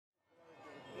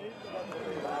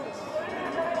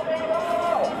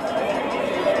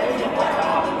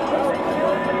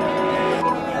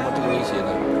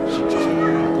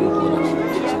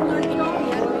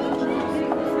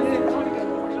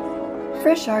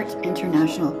Fresh Arts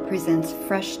International presents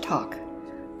Fresh Talk,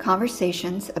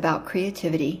 conversations about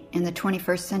creativity in the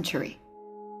 21st century.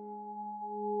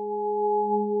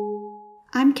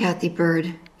 I'm Kathy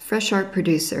Bird, Fresh Art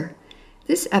producer.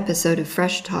 This episode of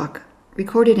Fresh Talk,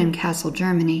 recorded in Kassel,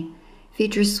 Germany,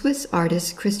 features Swiss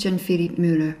artist Christian Philipp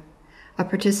Müller, a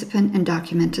participant in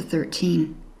Documenta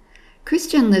 13.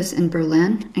 Christian lives in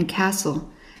Berlin and Kassel,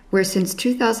 where since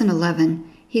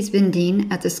 2011 he's been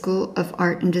dean at the School of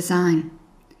Art and Design.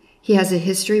 He has a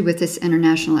history with this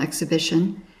international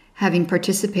exhibition, having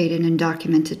participated in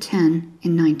Documenta 10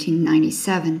 in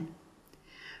 1997.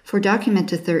 For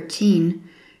Documenta 13,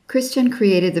 Christian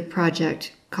created the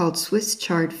project called Swiss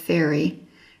Chard Ferry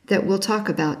that we'll talk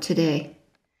about today.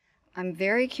 I'm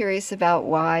very curious about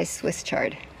why Swiss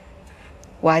Chard.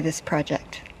 Why this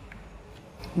project?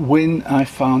 When I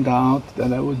found out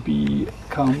that I would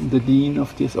become the dean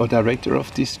of this or director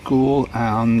of this school,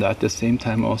 and at the same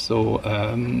time also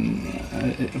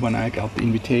when I got the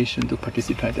invitation to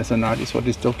participate as an artist for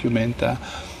this Documenta,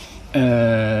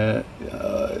 the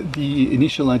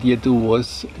initial idea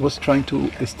was trying to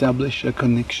establish a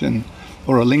connection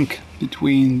or a link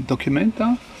between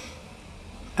Documenta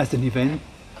as an event,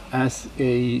 as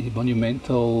a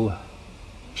monumental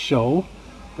show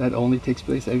that only takes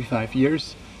place every 5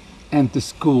 years, and the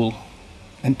school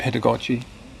and pedagogy.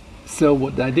 So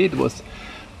what I did was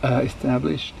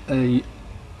establish a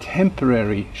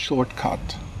temporary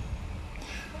shortcut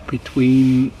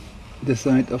between the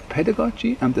side of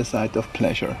pedagogy and the side of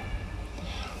pleasure.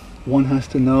 One has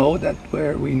to know that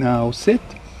where we now sit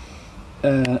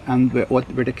and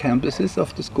where the campuses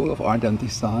of the School of Art and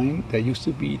Design, there used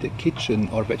to be the kitchen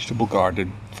or vegetable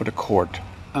garden for the court.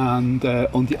 And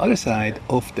on the other side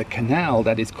of the canal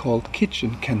that is called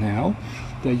Kitchen Canal,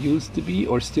 there used to be,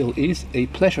 or still is, a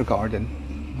pleasure garden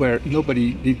where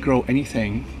nobody did grow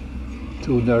anything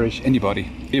to nourish anybody.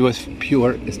 It was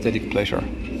pure aesthetic pleasure.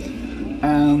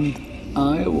 And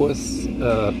I was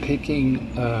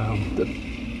picking the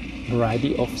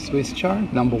variety of Swiss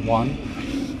chard, number one,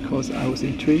 because I was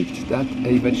intrigued that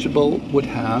a vegetable would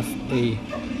have a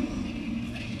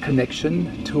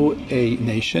connection to a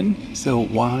nation. So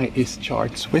why is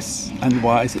chard Swiss and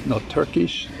why is it not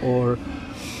Turkish or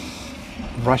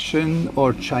Russian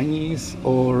or Chinese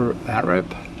or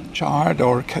Arab chard,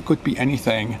 or could be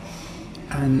anything?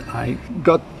 And I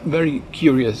got very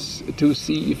curious to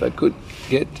see if I could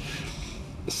get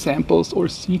samples or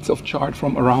seeds of chard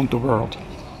from around the world.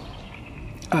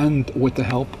 And with the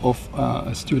help of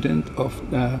a student of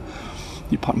the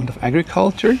Department of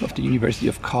Agriculture of the University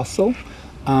of Kassel,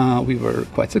 we were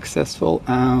quite successful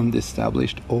and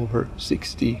established over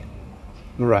 60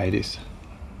 varieties.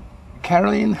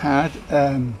 Caroline had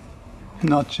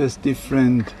not just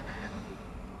different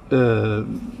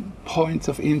points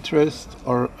of interest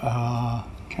or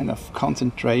kind of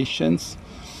concentrations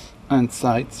and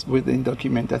sites within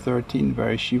Documenta 13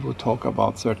 where she would talk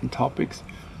about certain topics,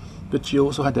 but she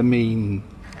also had a main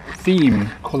theme,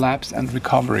 collapse and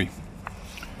recovery.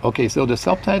 Okay, so the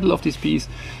subtitle of this piece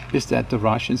is that the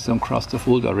Russians don't cross the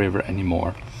Fulda River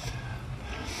anymore.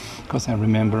 Because I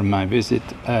remember my visit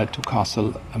to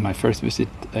Kassel, my first visit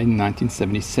in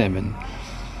 1977,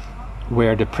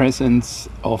 where the presence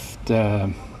of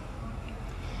the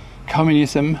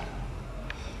communism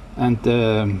and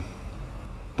the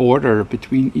border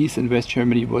between East and West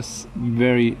Germany was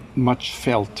very much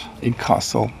felt in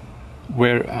Kassel.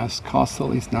 Whereas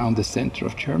Kassel is now in the center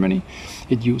of Germany,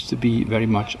 it used to be very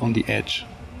much on the edge,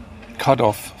 cut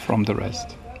off from the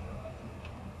rest.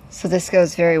 So this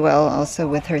goes very well also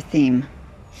with her theme.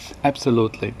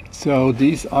 Absolutely. So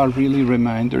these are really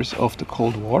reminders of the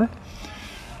Cold War.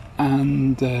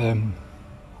 And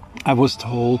I was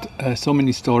told so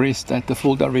many stories that the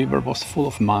Fulda River was full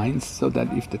of mines, so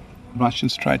that if the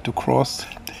Russians tried to cross,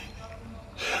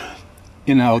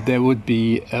 there would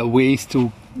be ways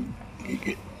to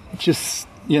just,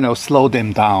 slow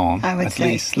them down. I would at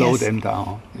say, least slow yes. them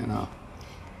down,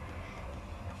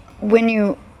 When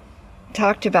you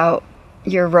talked about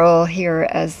your role here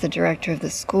as the director of the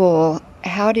school,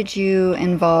 how did you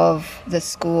involve the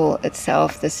school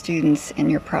itself, the students, in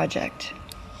your project?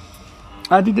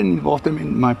 I didn't involve them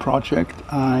in my project.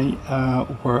 I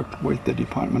worked with the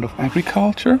Department of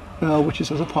Agriculture, which is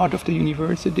also part of the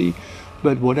university.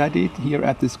 But what I did here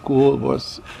at the school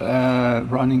was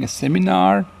running a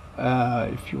seminar,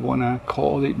 if you want to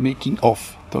call it, making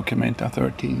of Documenta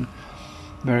 13.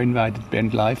 Where I invited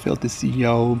Bernd Leifeld, the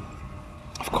CEO.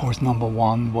 Of course, number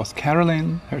one was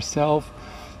Caroline herself.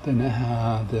 Then I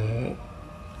had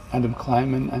Adam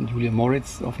Kleiman and Julia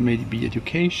Moritz of Maybe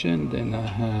Education. Then I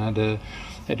had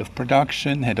head of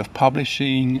production, head of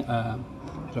publishing,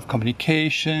 of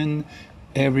communication,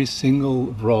 every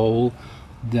single role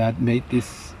that made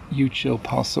this huge show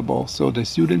possible. So the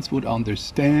students would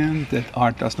understand that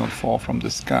art does not fall from the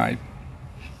sky,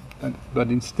 but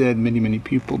instead many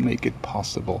people make it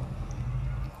possible.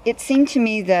 It seemed to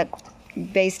me that,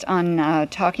 based on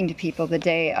talking to people the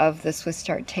day of the Swiss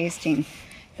Art tasting,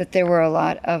 that there were a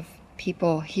lot of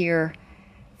people here.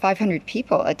 500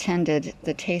 people attended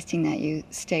the tasting that you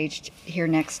staged here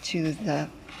next to the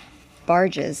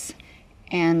barges,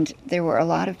 and there were a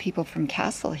lot of people from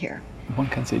Kassel here. One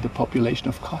can say the population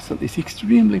of Kassel is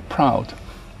extremely proud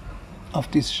of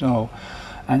this show,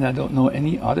 and I don't know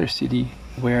any other city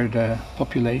where the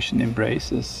population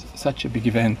embraces such a big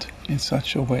event in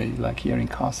such a way. Like here in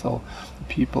Kassel,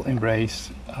 people embrace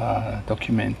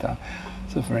Documenta.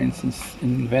 So for instance,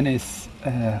 in Venice,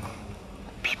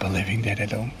 people living there, they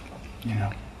don't,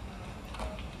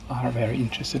 are very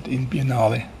interested in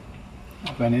Biennale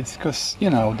Venice, because,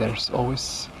 there's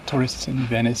always tourists in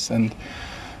Venice, and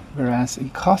whereas in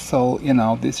Kassel,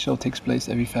 this show takes place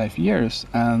every 5 years,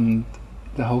 and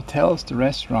the hotels, the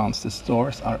restaurants, the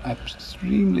stores are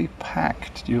extremely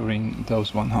packed during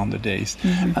those 100 days.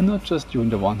 Mm-hmm. And not just during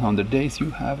the 100 days,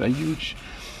 you have a huge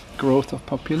growth of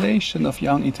population, of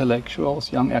young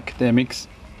intellectuals, young academics,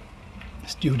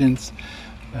 students,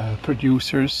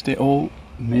 producers. They all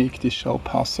make this show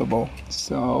possible.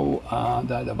 So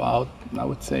that about, I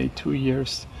would say, 2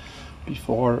 years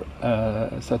before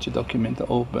such a Documenta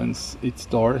opens its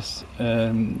doors,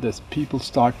 the people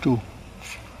start to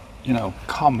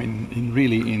come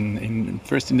in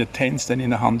first in the tens, then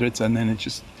in the hundreds, and then it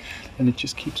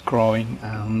just keeps growing.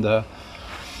 And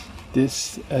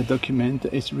this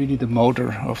Documenta is really the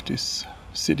motor of this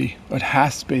city. It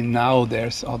has been. Now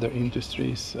there's other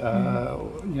industries.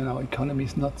 Economy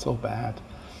is not so bad,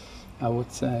 I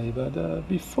would say. But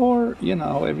before,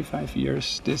 every 5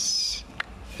 years, this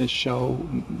show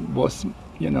was,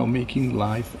 making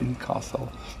life in Kassel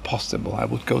possible. I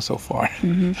would go so far.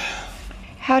 Mm-hmm.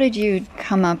 How did you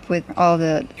come up with all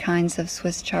the kinds of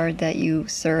Swiss chard that you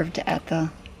served at the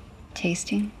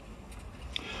tasting?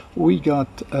 We got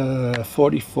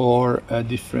 44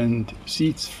 different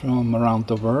seeds from around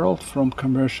the world, from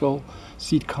commercial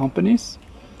seed companies.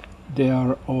 They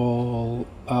are all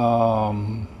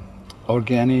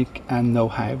organic and no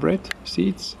hybrid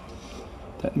seeds.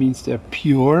 That means they're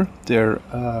pure, they're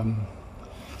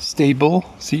stable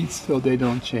seeds, so they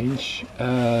don't change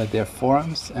their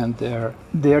forms, and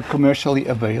they're commercially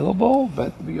available.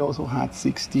 But we also had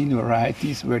 16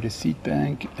 varieties where the seed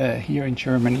bank here in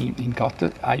Germany, in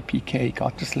IPK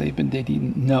Gattersleben, they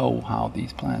didn't know how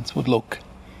these plants would look,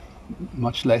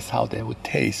 much less how they would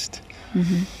taste.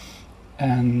 Mm-hmm.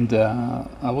 And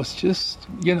I was just,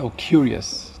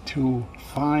 curious to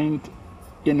find,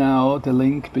 the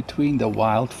link between the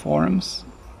wild forms,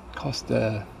 because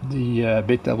the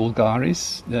Beta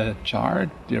vulgaris, the chard,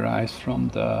 derives from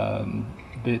the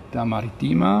Beta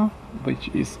maritima, which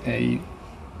is a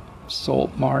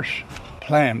salt marsh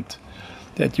plant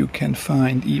that you can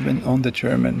find even on the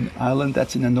German island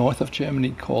that's in the north of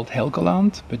Germany called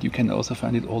Helgoland, but you can also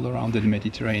find it all around the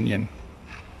Mediterranean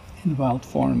in wild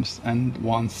forms. And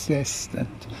one says that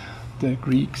the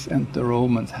Greeks and the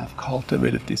Romans have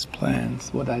cultivated these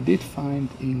plants. What I did find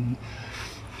in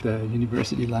the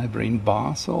University Library in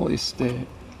Basel is the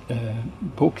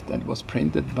book that was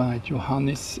printed by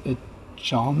Johannes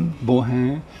Jean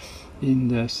Bohin in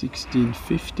the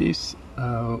 1650s,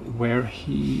 where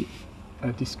he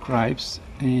describes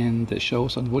and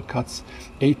shows on woodcuts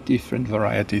 8 different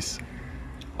varieties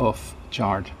of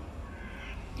chard.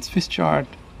 Swiss chard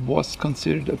was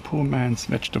considered a poor man's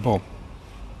vegetable.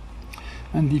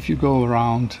 And if you go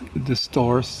around the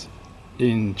stores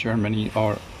in Germany,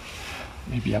 or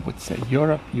maybe I would say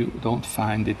Europe, you don't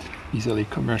find it easily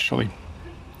commercially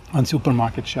on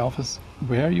supermarket shelves.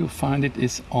 Where you find it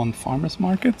is on farmers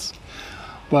markets.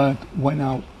 But when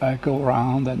I go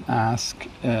around and ask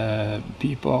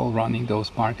people running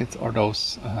those markets or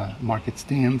those market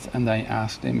stands, and I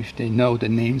ask them if they know the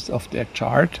names of their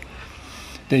chard,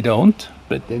 they don't,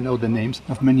 but they know the names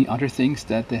of many other things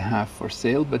that they have for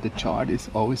sale, but the chard is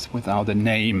always without a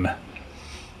name.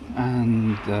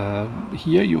 And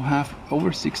here you have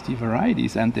over 60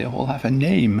 varieties, and they all have a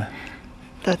name.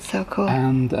 That's so cool.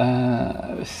 And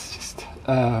it's just,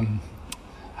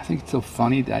 I think it's so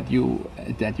funny that you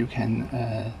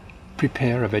can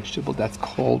prepare a vegetable that's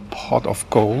called pot of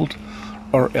gold,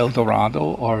 or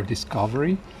Eldorado, or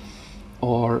Discovery,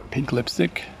 or pink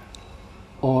lipstick,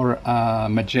 or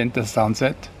magenta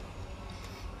sunset,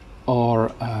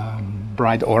 or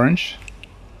bright orange.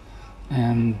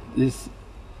 And this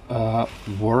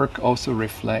work also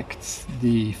reflects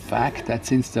the fact that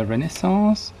since the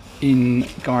Renaissance, in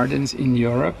gardens in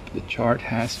Europe, the chard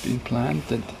has been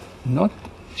planted not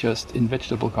just in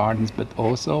vegetable gardens, but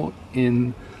also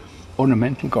in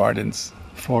ornamental gardens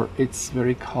for its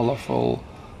very colorful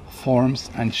forms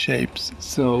and shapes.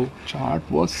 So chard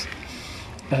was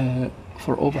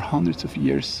for over hundreds of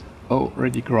years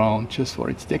already grown just for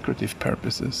its decorative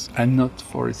purposes and not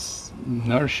for its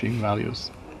nourishing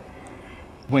values.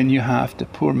 When you have the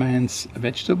poor man's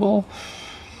vegetable,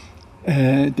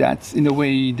 that's in a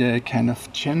way the kind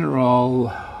of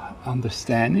general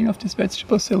understanding of this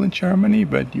vegetable still in Germany,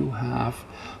 but you have,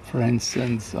 for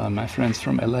instance, my friends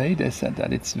from LA, they said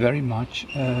that it's very much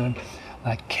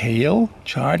like kale.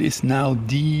 Chard is now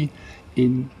the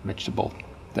in vegetable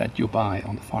that you buy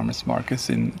on the farmers markets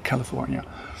in California.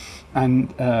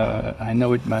 And I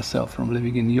know it myself from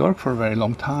living in New York for a very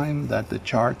long time, that the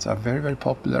chards are very, very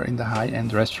popular in the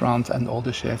high-end restaurants, and all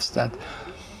the chefs that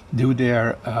do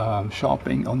their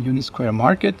shopping on Union Square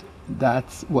Market,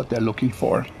 that's what they're looking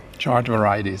for, chard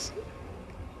varieties.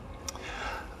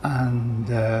 And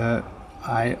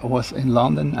I was in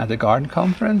London at a garden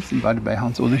conference invited by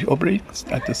Hans-Ulrich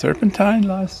Obrist at the Serpentine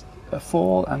last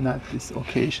fall, and at this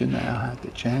occasion I had the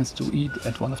chance to eat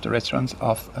at one of the restaurants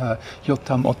of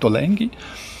Yotam Ottolenghi.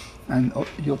 And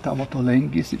Yotam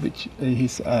Ottolenghi, which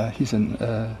he's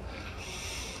an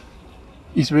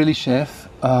Israeli chef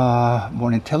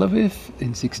born in Tel Aviv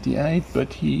in '68,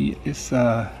 but he is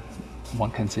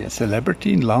one can say a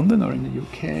celebrity in London or in the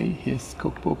UK. His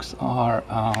cookbooks are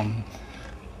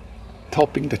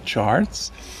topping the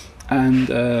charts, and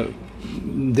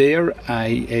there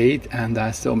I ate and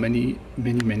I saw many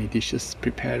dishes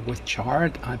prepared with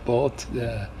chard. I bought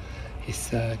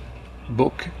his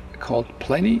book called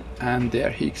Plenty, and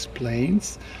there he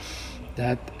explains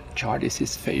that chard is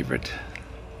his favorite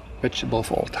vegetable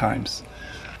of all times.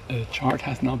 Chard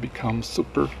has now become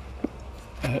super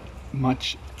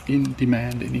much in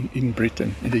demand in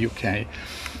Britain, in the UK,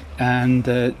 and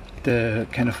the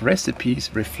kind of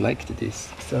recipes reflect this.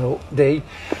 So they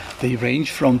range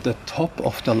from the top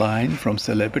of the line, from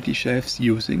celebrity chefs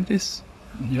using this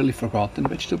nearly forgotten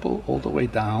vegetable, all the way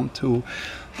down to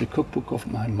the cookbook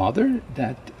of my mother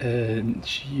that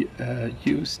she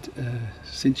used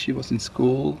since she was in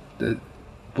school. The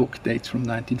book dates from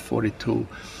 1942.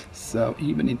 So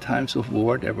even in times of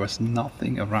war, there was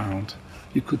nothing around.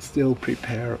 You could still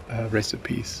prepare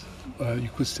recipes. You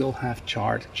could still have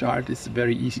chard. Chard is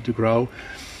very easy to grow,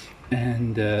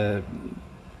 and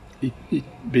it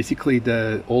basically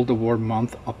all the warm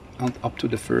month up to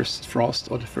the first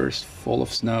frost or the first fall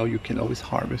of snow, you can always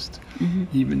harvest. Mm-hmm.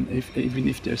 Even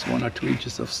if there's 1 or 2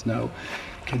 inches of snow,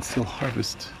 you can still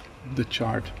harvest the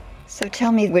chard. So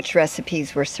tell me which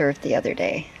recipes were served the other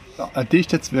day. A dish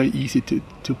that's very easy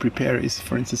to prepare is,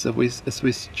 for instance, a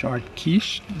Swiss chard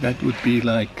quiche. That would be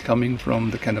like coming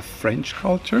from the kind of French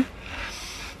culture.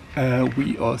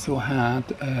 We also had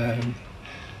a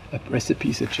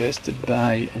recipe suggested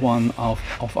by one of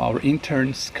our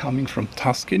interns coming from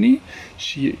Tuscany.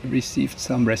 She received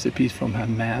some recipes from her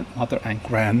mother and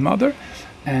grandmother,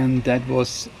 and that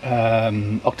was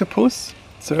octopus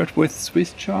served with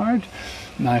Swiss chard.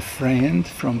 My friend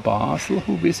from Basel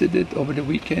who visited over the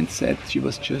weekend said she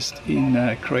was just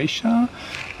in Croatia,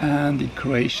 and in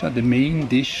Croatia the main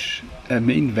dish,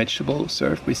 main vegetable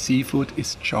served with seafood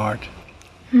is chard.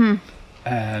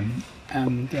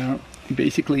 And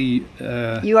basically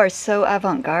you are so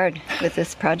avant-garde with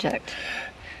this project.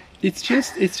 It's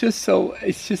just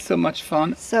so much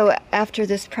fun. So after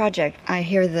this project, I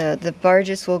hear the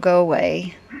barges will go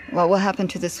away. What will happen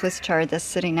to the Swiss chard that's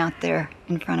sitting out there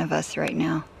in front of us right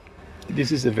now?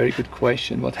 This is a very good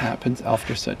question. What happens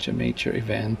after such a major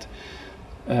event?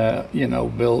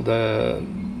 Will the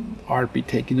art be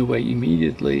taken away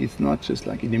immediately? It's not just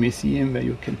like in a museum where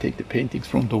you can take the paintings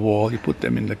from the wall, you put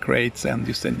them in the crates and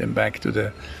you send them back to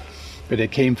where they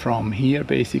came from. Here,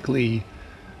 basically,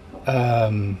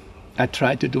 I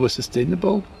try to do a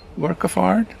sustainable work of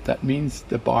art. That means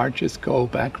the barges go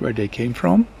back where they came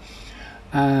from,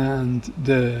 and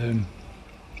the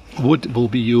wood will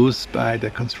be used by the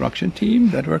construction team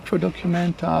that worked for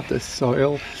Documenta. The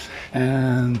soil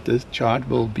and the chard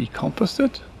will be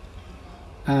composted,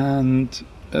 and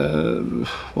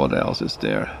what else is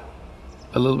there?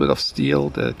 A little bit of steel,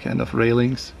 the kind of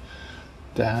railings,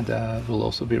 that will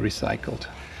also be recycled.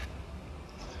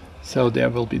 So there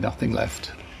will be nothing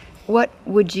left. What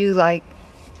would you like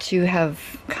to have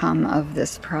come of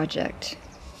this project?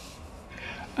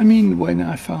 I mean, when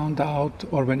I found out,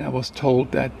 or when I was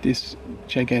told that this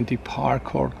gigantic park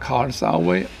called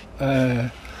Karlsruhe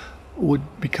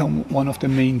would become one of the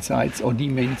main sites or the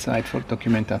main site for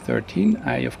Documenta 13,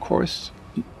 I of course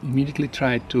immediately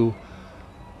tried to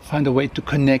find a way to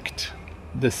connect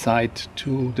the site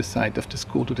to the site of the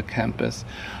school, to the campus.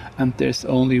 And there's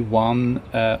only one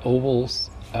oval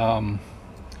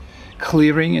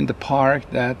clearing in the park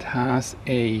that has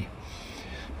a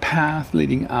path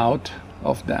leading out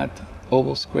of that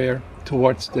oval square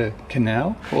towards the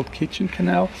canal called Kitchen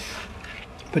Canal,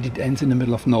 but it ends in the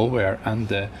middle of nowhere, and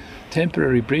the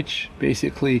temporary bridge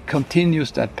basically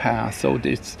continues that path. So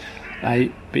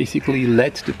I basically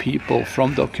led the people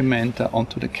from Documenta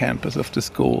onto the campus of the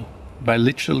school by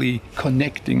literally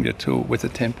connecting the two with a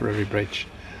temporary bridge.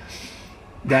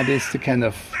 That is the kind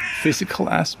of physical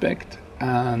aspect.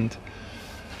 And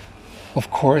of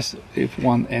course, if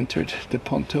one entered the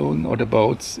pontoon or the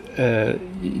boats,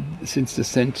 since the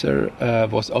center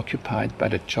was occupied by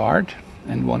the chard,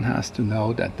 and one has to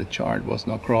know that the chard was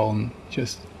not grown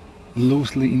just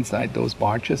loosely inside those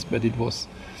barges, but it was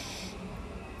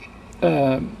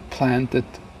planted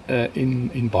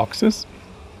in boxes.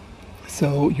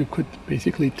 So you could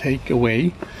basically take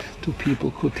away, two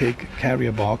people could carry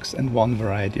a box and one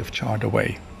variety of chard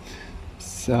away.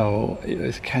 So it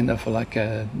was kind of like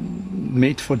a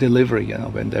made for delivery, you know,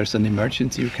 when there's an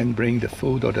emergency, you can bring the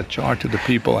food or the chard to the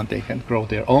people and they can grow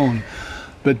their own.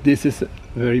 But this is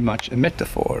very much a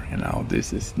metaphor, you know.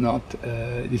 This is not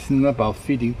about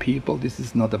feeding people. This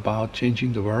is not about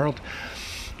changing the world.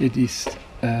 It is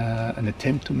an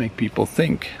attempt to make people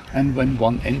think. And when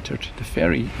one entered the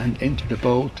ferry and entered the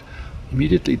boat,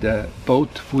 immediately the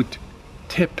boat would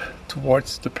tip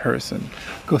towards the person,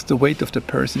 because the weight of the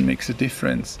person makes a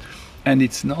difference. And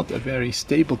it's not a very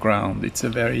stable ground. It's a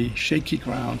very shaky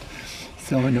ground.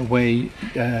 So in a way,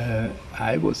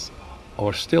 I was,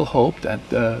 or still hope, that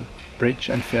the bridge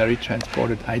and ferry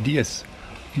transported ideas,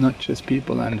 not just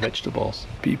people and vegetables.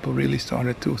 People really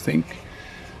started to think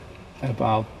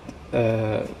about,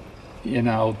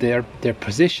 their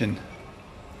position,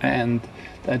 and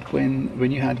that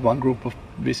when you had one group of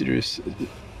visitors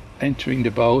entering the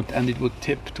boat and it would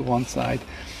tip to one side,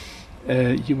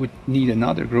 you would need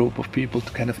another group of people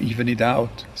to kind of even it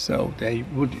out. So they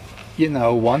would,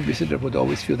 one visitor would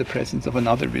always feel the presence of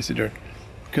another visitor,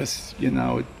 because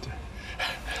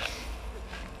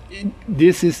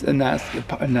this is an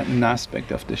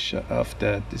aspect of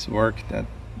this work that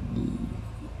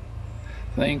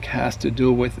I think has to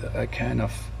do with a kind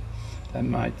of, that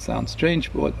might sound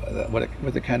strange, but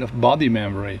with a kind of body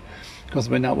memory. Because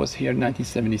when I was here in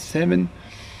 1977,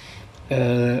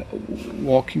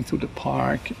 walking through the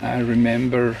park, I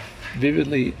remember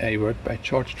vividly a work by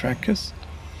George Tracus,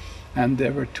 and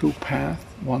there were two paths.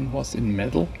 One was in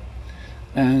metal,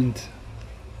 and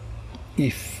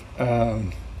if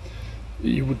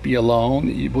you would be alone,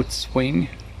 you would swing,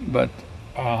 but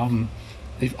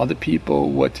if other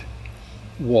people would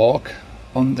walk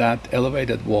on that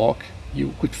elevated walk,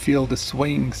 you could feel the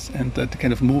swings and the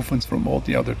kind of movements from all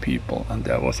the other people. And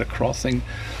there was a crossing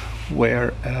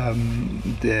where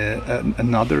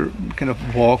another kind of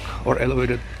walk or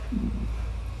elevated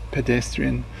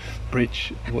pedestrian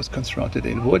bridge was constructed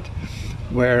in wood,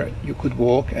 where you could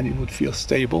walk and it would feel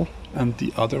stable, and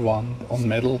the other one on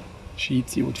metal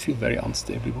sheets you would feel very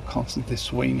unstable. You would constantly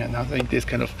swing. And I think this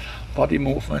kind of body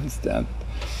movements that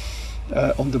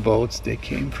on the boats, they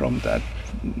came from that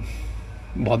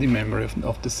body memory of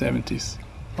the 70s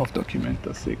of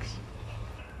Documenta 6.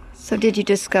 So did you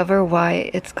discover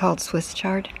why it's called Swiss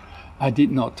chard? I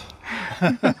did not.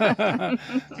 I'm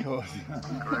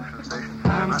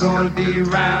gonna be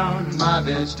around my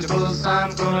vegetables.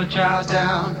 I'm gonna chow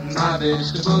down my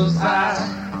vegetables. I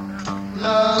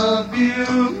love you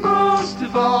most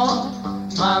of all,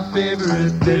 my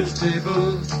favorite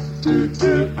vegetables.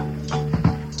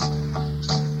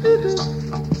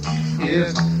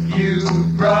 If you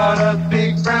brought a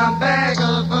big brown bag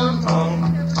of them home,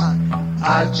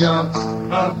 I'd jump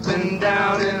up and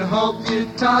down and hope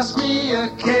you'd toss me a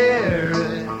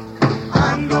carrot.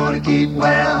 I'm gonna keep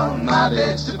well my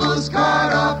vegetables,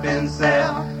 cart up and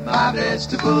sell my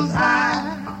vegetables. I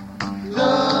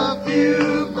love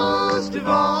you most of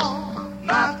all,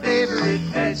 my favorite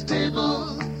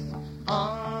vegetables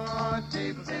are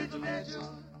tables and tomatoes.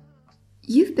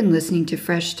 You've been listening to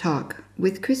Fresh Talk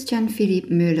with Christian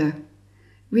Philipp Müller.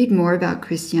 Read more about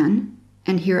Christian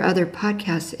and hear other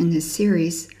podcasts in this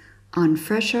series on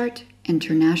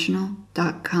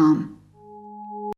freshartinternational.com.